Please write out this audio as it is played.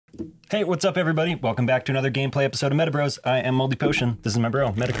Hey, what's up, everybody? Welcome back to another gameplay episode of MetaBroz. I am Moldy Potion. This is my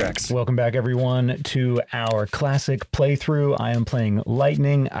bro, Crax. Welcome back, everyone, to our classic playthrough. I am playing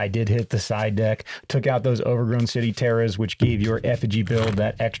Lightning. I did hit the side deck, took out those Overgrown City Terras, which gave your effigy build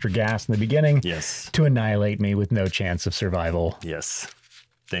that extra gas in the beginning. Yes. To annihilate me with no chance of survival. Yes.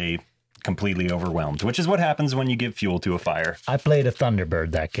 They completely overwhelmed, which is what happens when you give fuel to a fire. I played a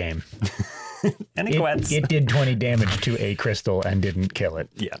Thunderbird that game. And it did 20 damage to a crystal and didn't kill it.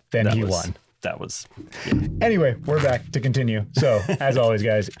 Yeah. Then he won. That was... Yeah. Anyway, we're back to continue. So, as always,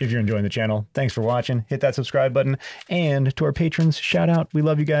 guys, if you're enjoying the channel, thanks for watching. Hit that subscribe button. And to our patrons, shout out. We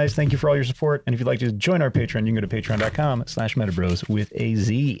love you guys. Thank you for all your support. And if you'd like to join our Patreon, you can go to patreon.com/MetaBroz with a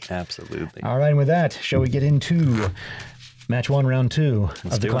Z. Absolutely. All right, and with that, shall we get into match 1, round 2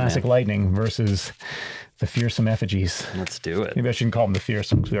 of the classic Lightning versus the fearsome effigies. Let's do it. Maybe I shouldn't call them the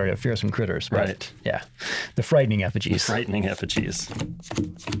fearsome because we already have fearsome critters. But right. Yeah. The frightening effigies. The frightening effigies.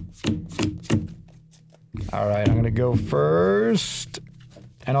 All right, I'm going to go first.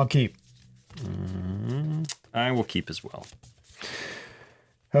 And I'll keep. I will keep as well.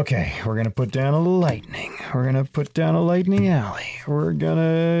 Okay, we're going to put down a Lightning. We're going to put down a Lightning Alley. We're going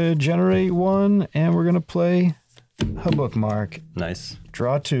to generate 1, and we're going to play a bookmark. Nice.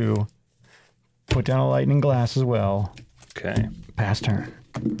 Draw 2. Put down a Lightning Glass as well. Okay. Pass turn.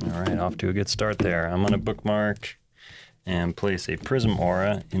 All right, off to a good start there. I'm going to bookmark and place a Prism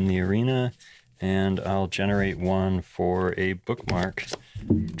Aura in the arena, and I'll generate 1 for a bookmark.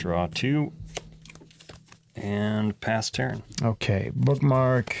 Draw 2, and pass turn. Okay,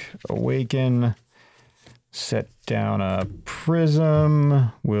 bookmark, awaken, set down a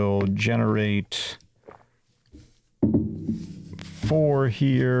Prism. We'll generate 4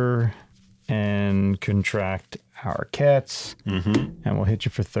 here. And contract our cats, and we'll hit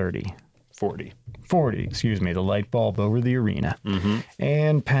you for 30. 40. 40, excuse me, the light bulb over the arena.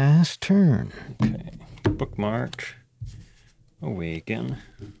 And pass turn. Okay, bookmark, awaken.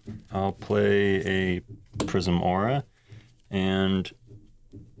 I'll play a Prism Aura and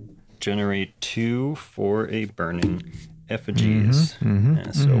generate 2 for a burning effigies.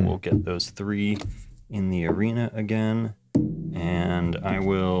 So we'll get those 3 in the arena again, and I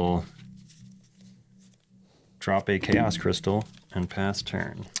will drop a Chaos Crystal and pass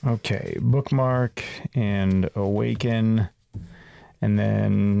turn. Okay, bookmark and awaken. And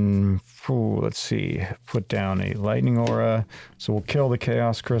then, let's see, put down a Lightning Aura. So we'll kill the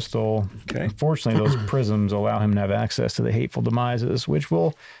Chaos Crystal. Okay. Unfortunately, those prisms allow him to have access to the Hateful Demises, which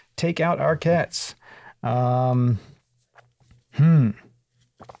will take out our cats.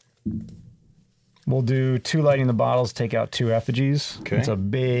 We'll do 2 lighting the bottles, take out 2 effigies. Okay. It's a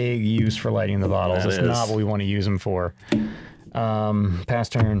big use for lighting the bottles. That's not what we want to use them for. Pass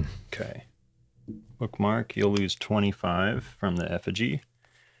turn. Okay. Bookmark, you'll lose 25 from the effigy.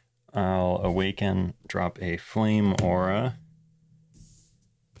 I'll awaken, drop a Flame Aura.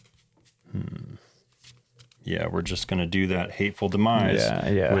 Yeah, we're just going to do that Hateful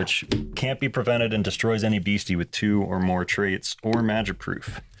Demise, which can't be prevented and destroys any beastie with 2 or more traits or magic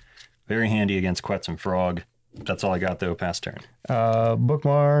proof. Very handy against Quetz and Frog. That's all I got, though. Pass turn.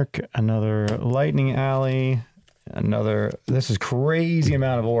 Bookmark, another Lightning Alley, another... This is crazy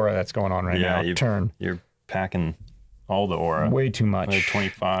amount of aura that's going on right now. Turn. You're packing all the aura. Way too much.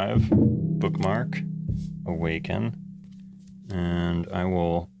 25. Bookmark. Awaken. And I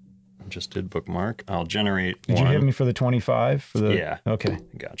will... Just did bookmark. I'll generate 1. Did you hit me for the 25? For the... Yeah. Okay.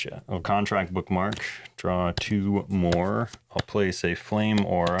 Gotcha. I'll contract bookmark. Draw 2 more. I'll place a Flame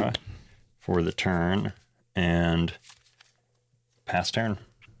Aura for the turn and pass turn.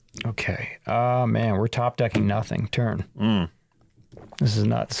 Okay. Man, we're top decking nothing. Turn. This is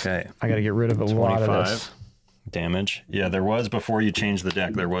nuts. Okay. I got to get rid of a lot of this. Damage. Yeah, there was, before you changed the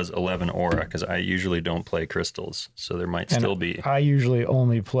deck, there was 11 aura, because I usually don't play crystals, so there might still be. I usually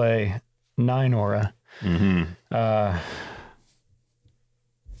only play 9 aura.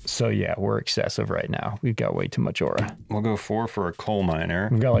 So yeah, we're excessive right now. We've got way too much aura. We'll go 4 for a Coal Miner.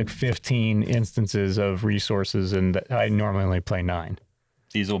 We've got like 15 instances of resources, and I normally only play 9.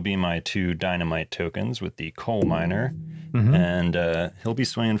 These will be my 2 Dynamite tokens with the Coal Miner. And he'll be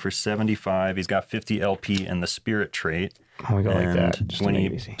swinging for 75. He's got 50 LP and the Spirit trait. Oh, we go like that. Just when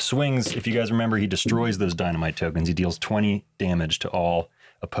he swings, if you guys remember, he destroys those Dynamite tokens. He deals 20 damage to all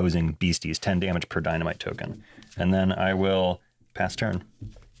opposing beasties, 10 damage per Dynamite token. And then I will pass turn.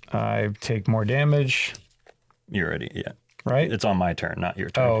 I take more damage. You're ready, yeah. Right? It's on my turn, not your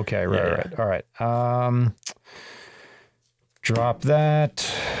turn. Oh, okay, right. All right. Drop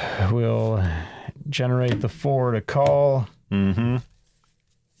that. We'll generate the 4 to call. And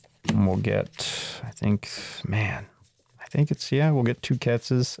we'll get, I think think it's, yeah, we'll get 2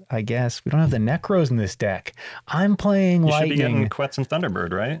 Ketzes, I guess. We don't have the Necros in this deck. I'm playing You Lightning. should be getting Quetz and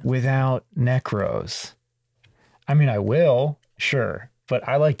Thunderbird, right? Without Necros. I mean, I will, sure, but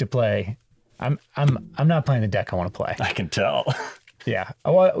I like to play. I'm not playing the deck I want to play. I can tell. Yeah.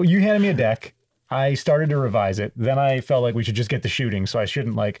 Well, you handed me a deck. I started to revise it. Then I felt like we should just get the shooting, so I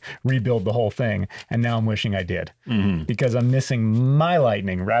shouldn't like rebuild the whole thing. And now I'm wishing I did because I'm missing my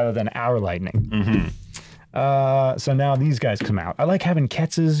Lightning rather than our Lightning. So now these guys come out. I like having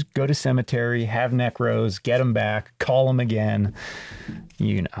Ketzes go to Cemetery, have Necros, get them back, call them again.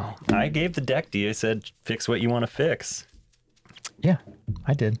 You know. I gave the deck to you. I said, fix what you want to fix. Yeah,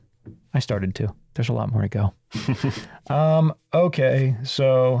 I did. I started to. There's a lot more to go. Okay,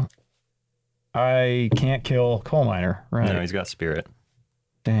 so I can't kill Coal Miner, right? No, he's got Spirit.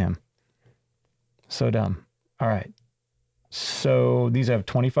 Damn. So dumb. All right. So these have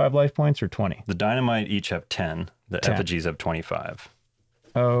 25 life points or 20? The Dynamite each have 10. The 10. Effigies have 25.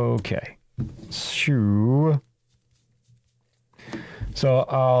 Okay. Shoo. So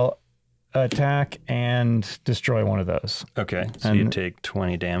I'll attack and destroy one of those. Okay, so you take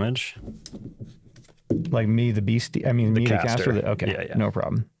 20 damage. Like me, the beastie. I mean, me, the caster. Okay, Yeah. No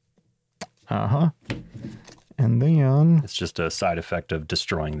problem. And then... It's just a side effect of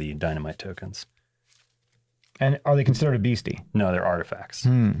destroying the Dynamite tokens. And are they considered a beastie? No, they're artifacts.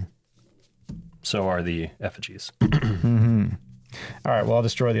 So are the Effigies. All right, well, I'll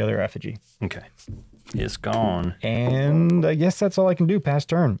destroy the other effigy. Okay. It's gone. And I guess that's all I can do past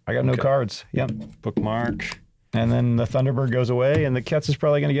turn. I got no cards. Yep. Bookmark. And then the Thunderbird goes away, and the Ketz is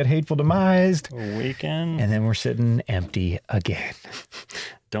probably going to get Hateful Demised. Awaken. And then we're sitting empty again.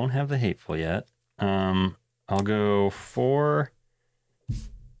 Don't have the Hateful yet. I'll go for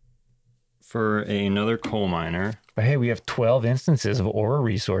another Coal Miner. But hey, we have 12 instances of aura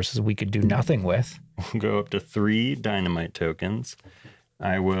resources we could do nothing with. We'll go up to 3 Dynamite tokens.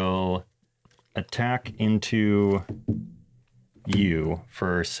 I will attack into you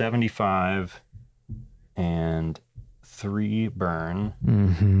for 75 and 3 burn.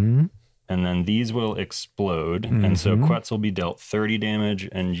 And then these will explode. And so Quetz will be dealt 30 damage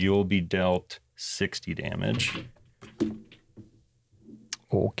and you'll be dealt 60 damage.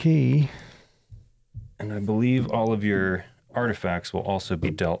 Okay. And I believe all of your artifacts will also be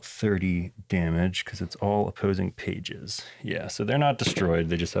dealt 30 damage because it's all opposing pages. Yeah, so they're not destroyed.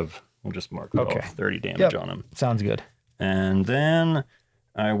 They just have, we'll just mark off 30 damage on them. Sounds good. And then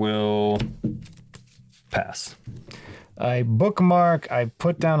I will pass. I bookmark, I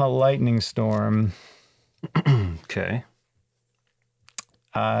put down a lightning storm. Okay.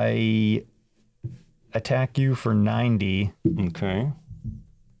 I attack you for 90. Okay.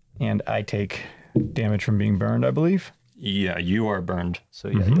 And I take damage from being burned, I believe. Yeah, you are burned. So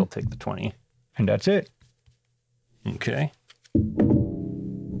yeah, you'll take the 20. And that's it. Okay.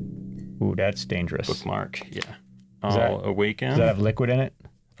 Ooh, that's dangerous. Bookmark, yeah. I'll awaken. Does that have liquid in it?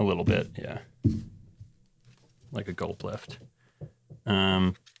 A little bit, yeah. Like a gulp lift.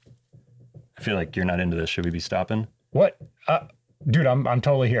 I feel like you're not into this. Should we be stopping? What? Dude, I'm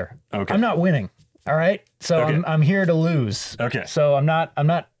totally here. Okay. I'm not winning. All right. So I'm here to lose. Okay. So I'm not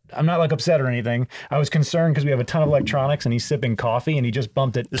like upset or anything. I was concerned because we have a ton of electronics and he's sipping coffee and he just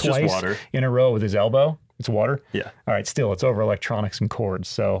bumped it twice in a row with his elbow. It's water. Yeah. All right. Still, it's over electronics and cords.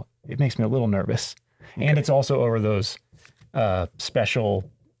 So it makes me a little nervous. Okay. And it's also over those special,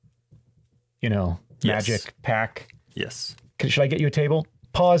 magic pack. Yes. Should I get you a table?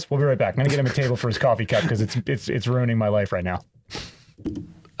 Pause. We'll be right back. I'm going to get him a table for his coffee cup because it's ruining my life right now.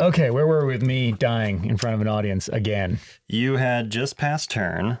 Okay, where were we with me dying in front of an audience again? You had just passed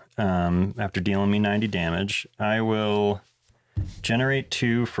turn after dealing me 90 damage. I will generate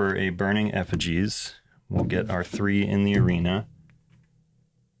 2 for a burning effigies. We'll get our 3 in the arena.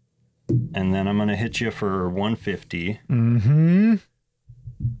 And then I'm going to hit you for 150.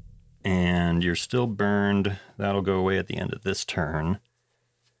 And you're still burned. That'll go away at the end of this turn.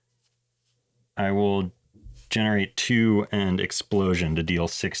 I will generate 2 and explosion to deal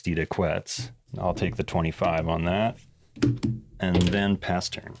 60 to Quetz. I'll take the 25 on that. And then pass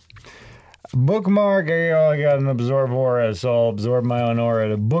turn. Bookmark, I got an absorb aura, so I'll absorb my own aura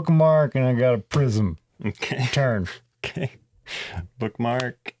to bookmark, and I got a prism. Okay. Turn. Okay.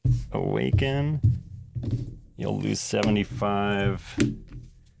 Bookmark, awaken. You'll lose 75.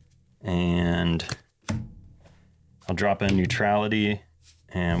 And I'll drop in neutrality,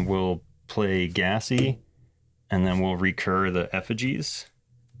 and we'll play Gassy. And then we'll recur the effigies.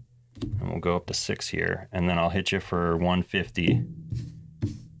 And we'll go up to 6 here. And then I'll hit you for 150.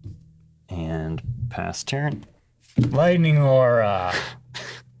 And pass turn. Lightning aura.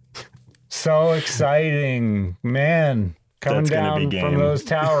 So exciting. Man, coming That's gonna be down from game. those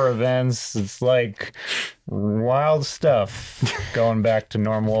tower events. It's like wild stuff going back to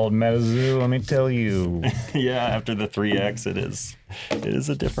normal old MetaZoo, let me tell you. Yeah, after the 3x, it is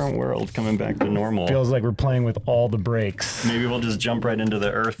a different world coming back to normal. Feels like we're playing with all the breaks. Maybe we'll just jump right into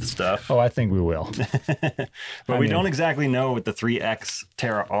the Earth stuff. Oh, I think we will. But we don't exactly know what the 3x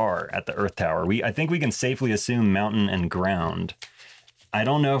Terra are at the Earth Tower. I think we can safely assume mountain and ground. I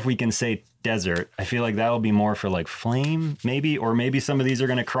don't know if we can say desert. I feel like that'll be more for like flame, maybe, or maybe some of these are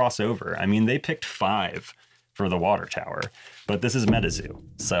going to cross over. I mean, they picked 5 for the water tower, but this is MetaZoo,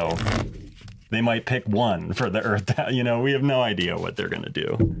 so they might pick 1 for the Earth. You know, we have no idea what they're going to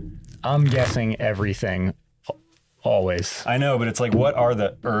do. I'm guessing everything, always. I know, but it's like, what are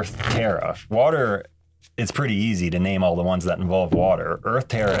the Earth Terra? Water, it's pretty easy to name all the ones that involve water. Earth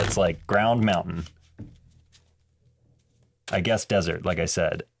Terra, it's like ground, mountain. I guess desert, like I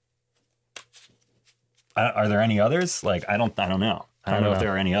said. Are there any others? Like, I don't know. I don't know if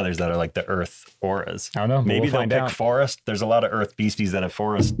there are any others that are like the Earth auras. I don't know. Maybe we'll they'll find pick out. forest. There's a lot of Earth beasties that have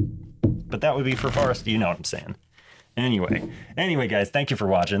forest, but that would be for forest. You know what I'm saying. Anyway, guys, thank you for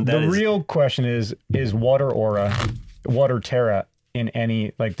watching. The real question is water aura, water terra in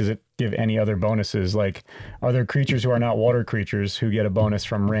any, like, does it give any other bonuses? Like, are there creatures who are not water creatures who get a bonus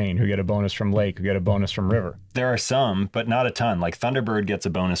from rain, who get a bonus from lake, who get a bonus from river? There are some, but not a ton. Like Thunderbird gets a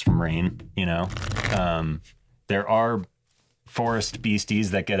bonus from rain, you know. There are forest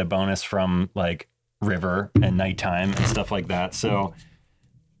beasties that get a bonus from like river and nighttime and stuff like that. So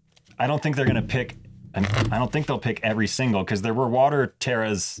I don't think they're going to pick, I don't think they'll pick every single, because there were water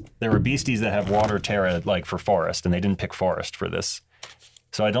terras, there were beasties that have water terra like for forest, and they didn't pick forest for this.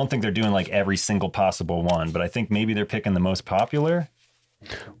 So I don't think they're doing like every single possible one, but I think maybe they're picking the most popular.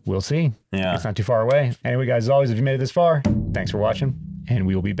 We'll see. Yeah. It's not too far away. Anyway, guys, as always, if you made it this far, thanks for watching, and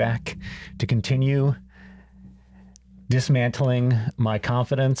we will be back to continue dismantling my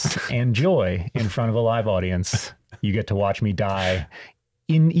confidence and joy in front of a live audience. You get to watch me die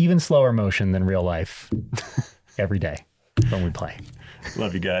in even slower motion than real life every day when we play.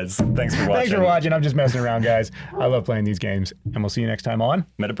 Love you guys. Thanks for watching. Thanks for watching. I'm just messing around, guys. I love playing these games, and we'll see you next time on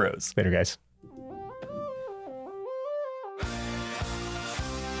MetaBroz. Later, guys.